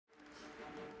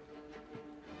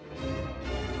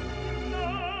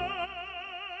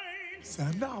C'est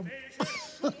un arbre.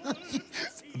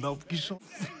 C'est un arbre qui chante.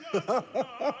 Pas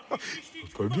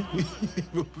bien.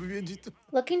 Pas bien du tout.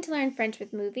 Looking to learn French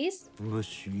with movies? Moi,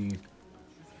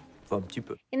 enfin, un petit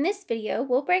peu. In this video,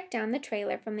 we'll break down the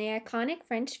trailer from the iconic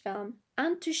French film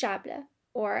Intouchables,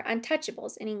 or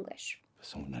Untouchables in English. De toute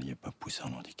façon, vous n'alliez pas pousser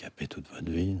un handicapé toute votre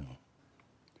vie, non?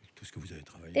 Tout ce que vous avez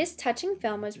travaillé. This touching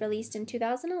film was released in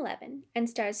 2011 and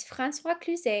stars François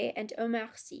Cluzet and Omar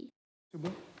Sy. C'est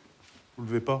bon. Vous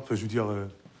levez pas. Enfin, je veux dire,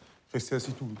 restez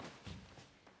assis tout.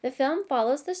 The film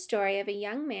follows the story of a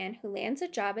young man who lands a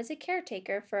job as a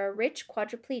caretaker for a rich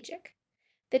quadriplegic.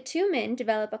 The two men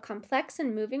develop a complex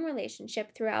and moving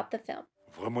relationship throughout the film.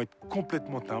 Vraiment être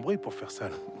complètement timbré pour faire ça,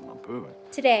 là. Un peu, ouais.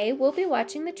 Today, we'll be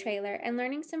watching the trailer and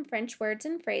learning some French words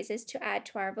and phrases to add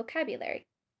to our vocabulary.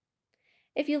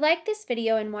 If you like this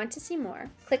video and want to see more,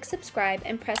 click subscribe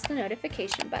and press the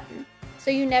notification button so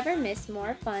you never miss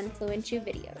more fun FluentU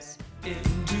videos.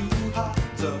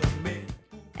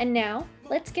 And now,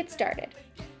 let's get started.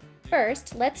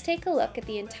 First, let's take a look at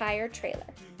the entire trailer.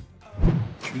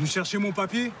 Je suis venu chercher mon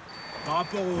papier par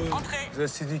rapport aux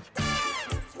acidiques.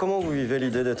 Comment vous vivez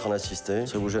l'idée d'être un assisté?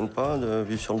 Ça vous gêne pas de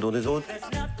vivre sur le dos des autres?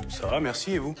 Ça va,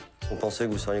 merci, et vous? Vous pensez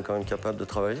que vous seriez quand même capable de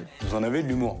travailler? Vous en avez de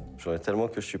l'humour. J'aurais tellement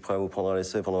que je suis prêt à vous prendre à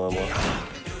l'essai pendant un mois.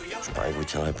 Je parie que vous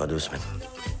tiendrez pas 2 semaines.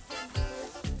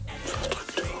 C'est un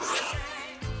truc de ouf.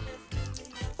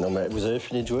 Non mais vous avez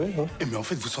fini de jouer, non? Mais en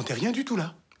fait, vous sentez rien du tout,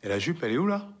 là. Et la jupe, elle est où,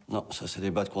 là? Non, ça c'est des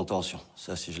bas de contention.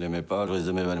 Ça, si je les mets pas, je risque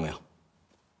de m'évanouir.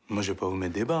 Moi, je vais pas vous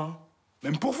mettre des bas, hein.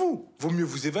 Même pour vous. Vaut mieux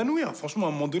vous évanouir. Franchement, à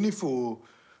un moment donné, faut...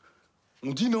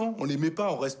 On dit non, on les met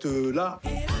pas, on reste là.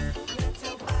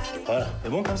 Voilà, c'est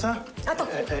bon comme ça? Attends.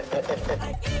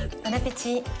 Bon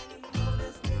appétit.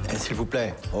 S'il vous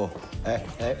plaît. Oh.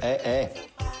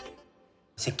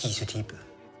 C'est qui ce type?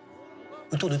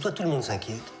 Autour de toi, tout le monde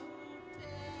s'inquiète.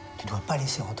 Tu dois pas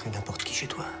laisser rentrer n'importe qui chez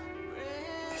toi.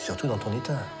 Surtout dans ton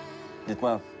état.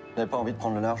 Dites-moi, vous n'avez pas envie de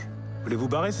prendre le large? Vous voulez vous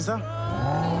barrer, c'est ça?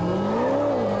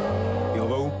 Et on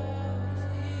va où?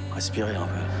 Respirez un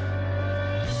peu.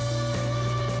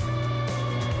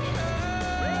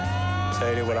 Ça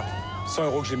y est, les voilà.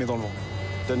 100 € que je les mets dans le vent.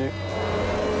 Tenue.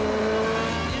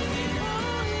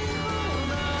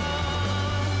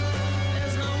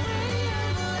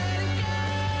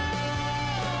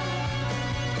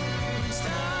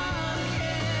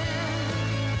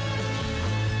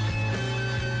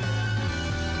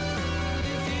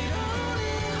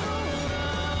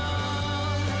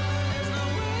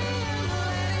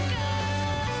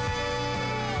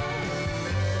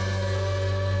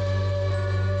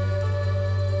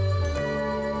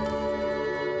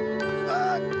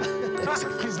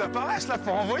 Cette prise la paresse, là,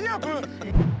 faut renvoyer un peu.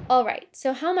 Alright,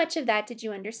 so how much of that did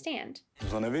you understand?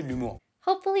 Vous en avez de l'humour.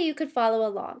 Hopefully you could follow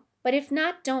along, but if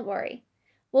not, don't worry.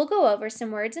 We'll go over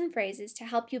some words and phrases to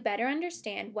help you better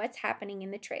understand what's happening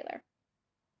in the trailer.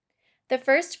 The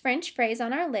first French phrase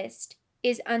on our list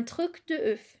is un truc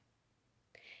de ouf.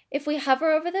 If we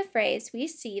hover over the phrase, we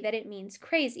see that it means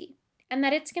crazy, and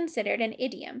that it's considered an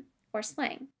idiom, or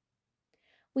slang.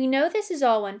 We know this is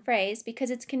all one phrase because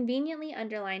it's conveniently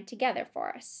underlined together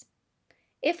for us.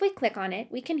 If we click on it,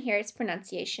 we can hear its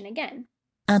pronunciation again.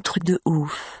 Un truc de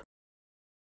ouf.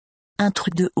 Un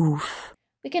truc de ouf.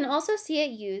 We can also see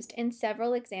it used in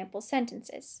several example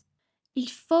sentences. Il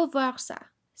faut voir ça.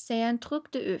 C'est un truc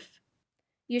de ouf.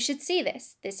 You should see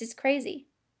this. This is crazy.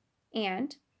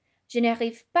 And je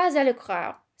n'arrive pas à le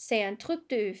croire. C'est un truc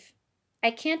de ouf.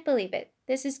 I can't believe it.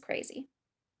 This is crazy.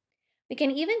 We can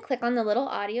even click on the little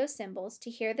audio symbols to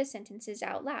hear the sentences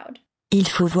out loud. Il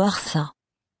faut voir ça.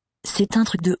 C'est un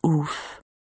truc de ouf.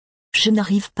 Je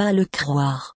n'arrive pas à le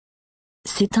croire.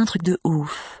 C'est un truc de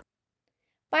ouf.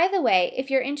 By the way,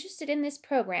 if you're interested in this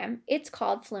program, it's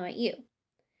called FluentU.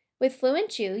 With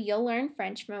FluentU, you'll learn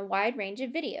French from a wide range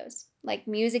of videos, like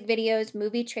music videos,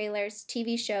 movie trailers,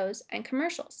 TV shows, and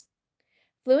commercials.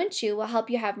 FluentU will help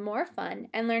you have more fun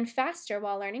and learn faster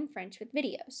while learning French with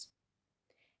videos.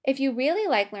 If you really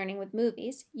like learning with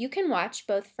movies, you can watch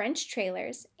both French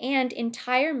trailers and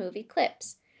entire movie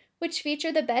clips, which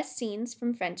feature the best scenes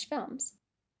from French films.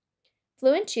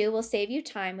 FluentU will save you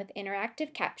time with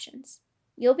interactive captions.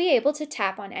 You'll be able to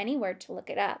tap on any word to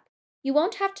look it up. You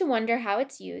won't have to wonder how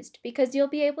it's used because you'll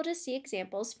be able to see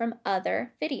examples from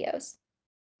other videos.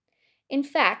 In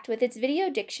fact, with its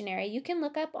video dictionary, you can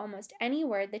look up almost any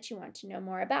word that you want to know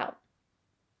more about.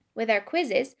 With our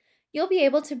quizzes, you'll be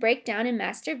able to break down and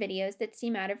master videos that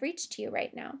seem out of reach to you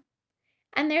right now.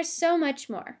 And there's so much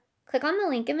more. Click on the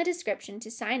link in the description to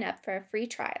sign up for a free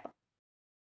trial.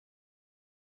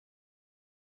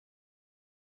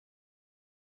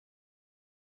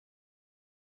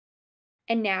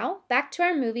 And now, back to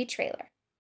our movie trailer.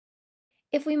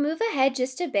 If we move ahead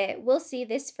just a bit, we'll see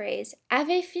this phrase,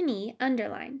 avait fini,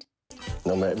 underlined.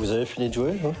 Non mais vous avez fini de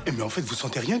jouer, hein? Eh, mais en fait, vous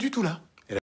sentez rien du tout, là.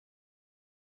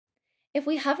 If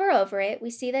we hover over it,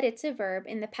 we see that it's a verb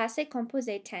in the passé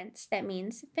composé tense that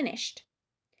means finished.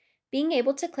 Being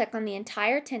able to click on the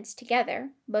entire tense together,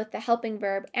 both the helping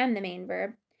verb and the main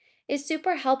verb, is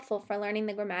super helpful for learning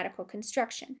the grammatical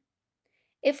construction.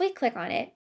 If we click on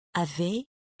it, avait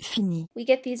fini, we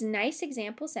get these nice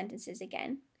example sentences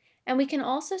again, and we can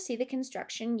also see the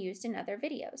construction used in other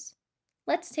videos.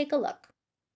 Let's take a look.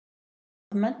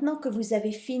 Maintenant que vous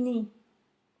avez fini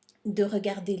de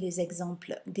regarder les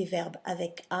exemples des verbes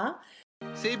avec A,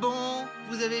 C'est bon,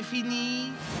 vous avez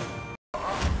fini.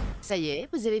 Ça y est,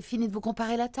 vous avez fini de vous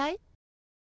comparer la taille?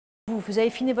 Vous avez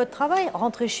fini votre travail,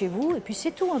 rentrez chez vous et puis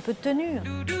c'est tout, un peu de tenue.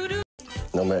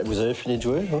 Non mais vous avez fini de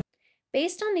jouer, hein?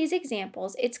 Based on these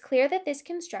examples, it's clear that this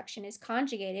construction is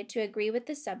conjugated to agree with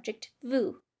the subject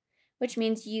vous, which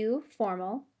means you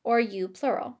formal or you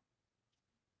plural.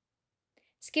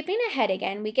 Skipping ahead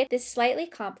again, we get this slightly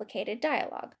complicated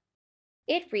dialogue.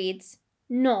 It reads,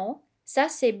 non, ça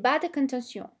c'est bas de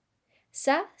contention.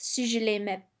 Ça, si je les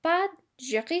mets pas,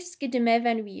 je risque de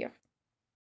m'évanouir.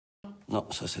 Non,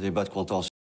 ça c'est des bas de contention.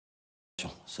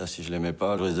 Ça, si je les mets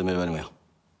pas, je risque de m'évanouir.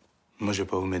 Moi, je vais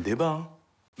pas vous mettre des bas, hein.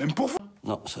 Même pour vous.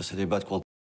 Non, ça c'est des bas de contention.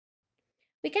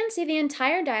 We can see the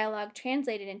entire dialogue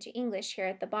translated into English here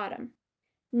at the bottom.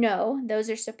 No, those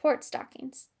are support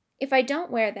stockings. If I don't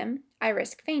wear them, I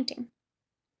risk fainting.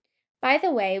 By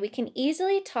the way, we can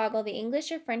easily toggle the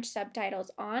English or French subtitles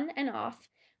on and off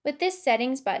with this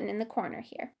settings button in the corner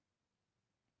here.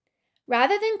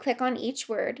 Rather than click on each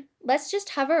word, let's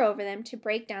just hover over them to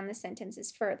break down the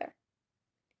sentences further.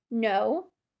 No,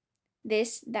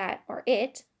 this, that, or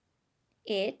it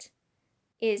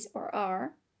is or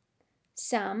are,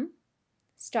 some,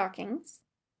 stockings,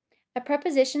 a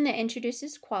preposition that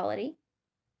introduces quality,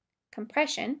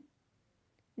 compression,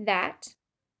 that,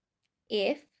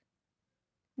 if,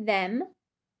 them,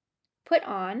 put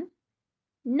on,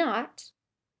 not,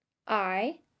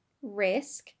 I,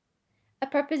 risk, a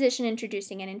preposition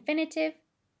introducing an infinitive,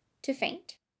 to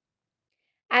faint.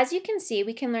 As you can see,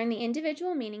 we can learn the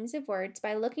individual meanings of words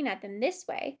by looking at them this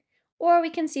way, or we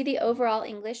can see the overall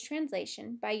English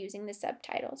translation by using the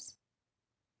subtitles.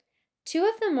 Two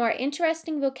of the more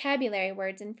interesting vocabulary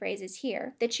words and phrases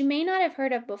here that you may not have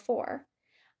heard of before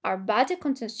are bas de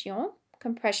contention,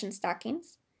 compression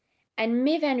stockings, and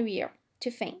m'évanouir,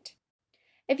 to faint.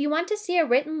 If you want to see a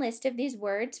written list of these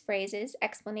words, phrases,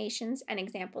 explanations, and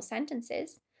example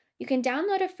sentences, you can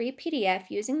download a free PDF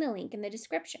using the link in the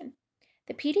description.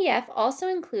 The PDF also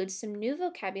includes some new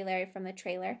vocabulary from the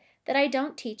trailer that I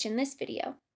don't teach in this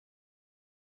video.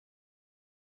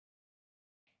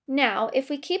 Now, if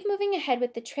we keep moving ahead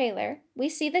with the trailer, we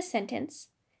see the sentence,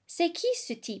 c'est qui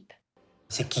ce type?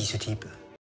 C'est qui ce type?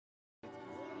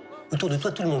 Autour de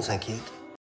toi, tout le monde s'inquiète.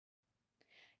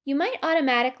 You might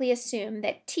automatically assume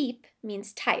that type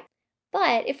means type,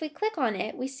 but if we click on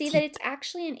it, we see that it's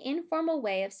actually an informal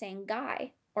way of saying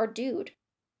guy or dude.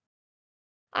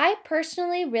 I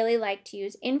personally really like to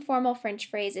use informal French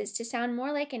phrases to sound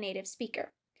more like a native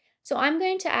speaker, so I'm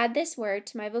going to add this word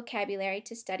to my vocabulary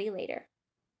to study later.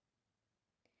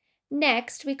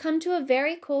 Next, we come to a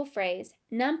very cool phrase,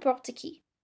 n'importe qui.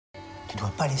 Tu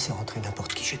dois pas laisser rentrer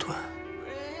n'importe qui chez toi.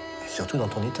 Surtout dans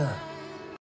ton état.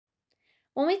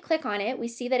 When we click on it, we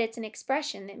see that it's an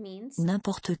expression that means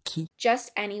n'importe qui,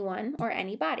 just anyone or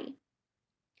anybody.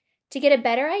 To get a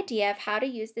better idea of how to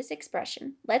use this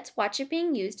expression, let's watch it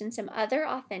being used in some other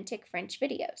authentic French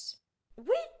videos.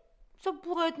 Oui, ça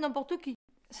pourrait être n'importe qui.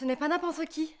 Ce n'est pas n'importe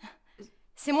qui.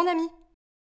 C'est mon ami.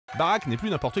 Barack n'est plus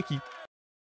n'importe qui.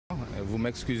 Vous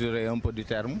m'excuserez un peu du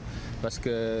terme, parce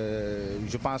que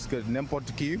je pense que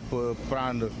n'importe qui peut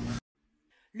prendre.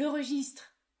 Le registre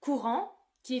courant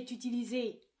qui est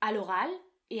utilisé à l'oral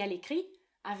et à l'écrit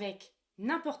avec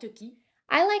n'importe qui.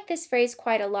 I like this phrase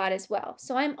quite a lot as well,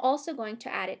 so I'm also going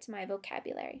to add it to my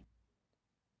vocabulary.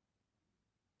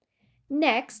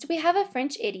 Next, we have a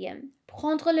French idiom,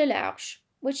 prendre le large,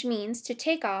 which means to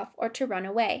take off or to run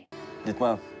away.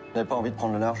 Dites-moi, vous n'avez pas envie de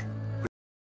prendre le large?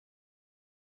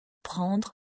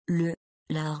 prendre le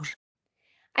large.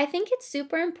 I think it's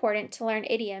super important to learn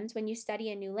idioms when you study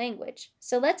a new language,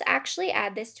 so let's actually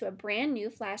add this to a brand new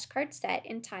flashcard set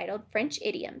entitled French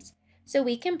Idioms, so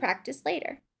we can practice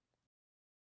later.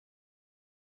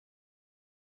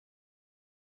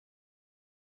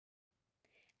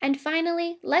 And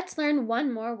finally, let's learn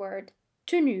one more word,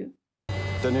 tenue.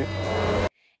 Tenue.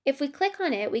 If we click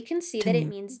on it, we can see that it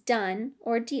means done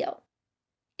or deal.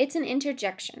 It's an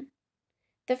interjection.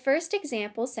 The first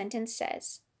example sentence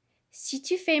says, Si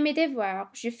tu fais mes devoirs,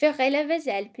 je ferai la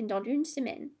vaisselle pendant une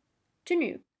semaine.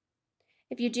 Tenu.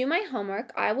 If you do my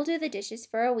homework, I will do the dishes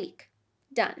for a week.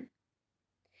 Done.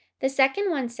 The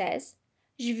second one says,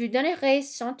 Je vous donnerai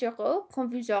 100 € quand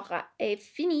vous aurez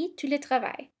fini tout le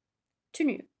travail.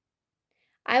 Tenu.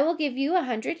 I will give you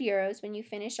 100 euros when you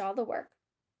finish all the work.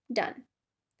 Done.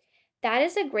 That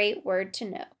is a great word to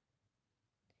know.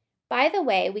 By the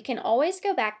way, we can always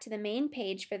go back to the main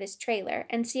page for this trailer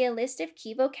and see a list of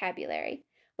key vocabulary,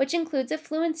 which includes a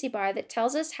fluency bar that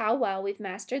tells us how well we've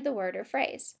mastered the word or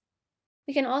phrase.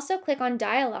 We can also click on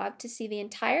dialogue to see the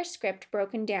entire script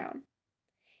broken down.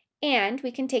 And we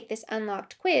can take this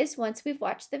unlocked quiz once we've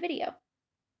watched the video.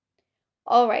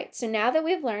 Alright, so now that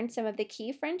we've learned some of the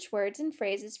key French words and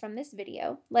phrases from this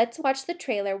video, let's watch the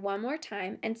trailer one more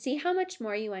time and see how much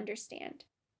more you understand.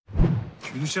 Je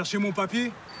suis venu chercher mon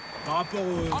papier par rapport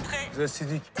aux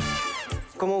acidiques.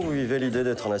 Comment vous vivez l'idée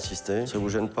d'être un assisté? Ça vous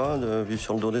gêne pas de vivre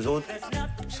sur le dos des autres?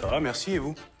 Ça va, merci, et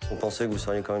vous? Vous pensez que vous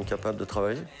seriez quand même capable de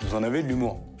travailler? Vous en avez de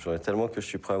l'humour. J'aurais tellement que je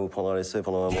suis prêt à vous prendre à l'essai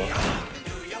pendant 1 mois.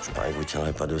 Je parie que vous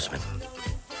tiendrez pas 2 semaines.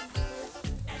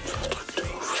 C'est un truc de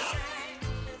ouf.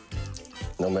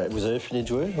 Non mais vous avez fini de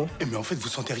jouer, hein? Mais en fait, vous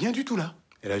sentez rien du tout, là.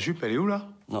 Et la jupe, elle est où, là?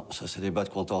 Non, ça c'est des bas de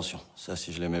contention. Ça,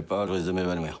 si je les mets pas, je risque de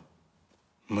m'évanouir.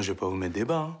 Moi, je vais pas vous mettre des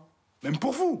bas, hein. Même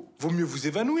pour vous. Vaut mieux vous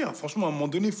évanouir. Franchement, à un moment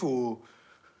donné, faut...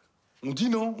 On dit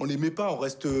non, on les met pas, on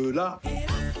reste là.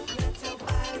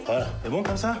 Voilà, c'est bon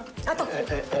comme ça? Attends.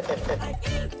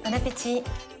 Bon appétit.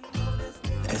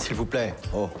 S'il vous plaît.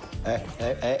 Oh.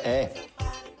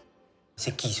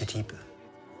 C'est qui ce type?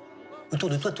 Autour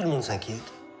de toi, tout le monde s'inquiète.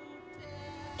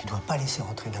 Tu dois pas laisser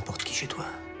rentrer n'importe qui chez toi.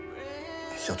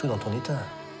 Surtout dans ton état.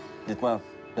 Dites-moi,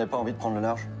 vous n'avez pas envie de prendre le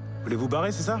large? Vous voulez vous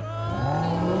barrer, c'est ça?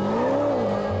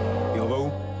 Et on va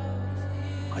où?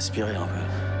 Respirez un peu.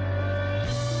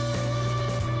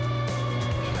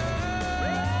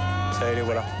 Ça y est, les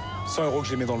voilà. 100 € que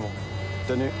je les mets dans le vent.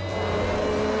 Tenue.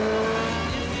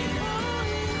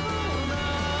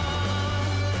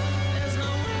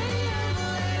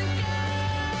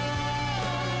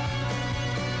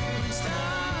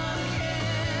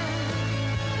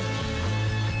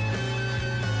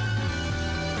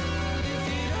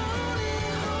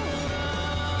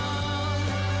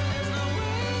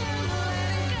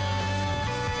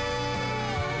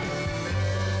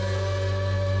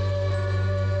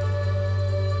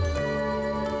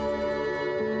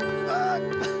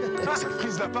 Ça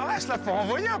frise la paresse, là, faut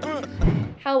renvoyer un peu.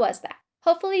 How was that?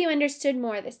 Hopefully you understood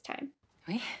more this time.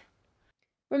 Oui.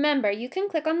 Remember, you can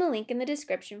click on the link in the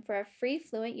description for a free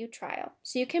FluentU trial,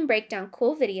 so you can break down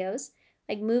cool videos,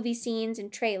 like movie scenes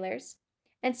and trailers,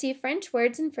 and see French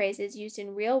words and phrases used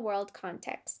in real-world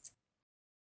contexts.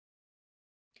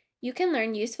 You can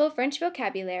learn useful French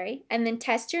vocabulary and then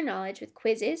test your knowledge with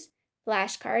quizzes,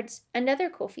 flashcards, and other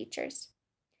cool features.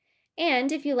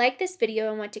 And if you like this video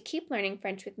and want to keep learning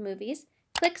French with movies,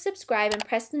 click subscribe and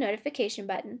press the notification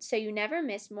button so you never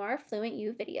miss more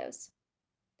FluentU videos.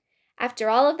 After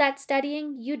all of that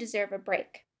studying, you deserve a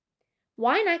break.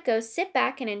 Why not go sit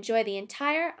back and enjoy the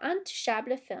entire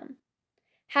Intouchables film?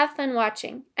 Have fun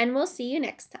watching, and we'll see you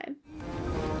next time.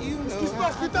 Qu'est-ce qui se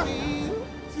passe, putain?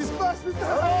 Qu'est-ce qui se passe,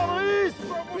 putain? Maurice!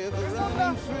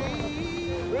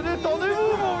 Mais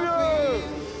détendez-vous, mon vieux!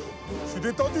 Je suis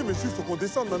détendu, mais juste faut qu'on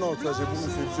descende maintenant. Là, j'ai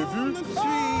vu.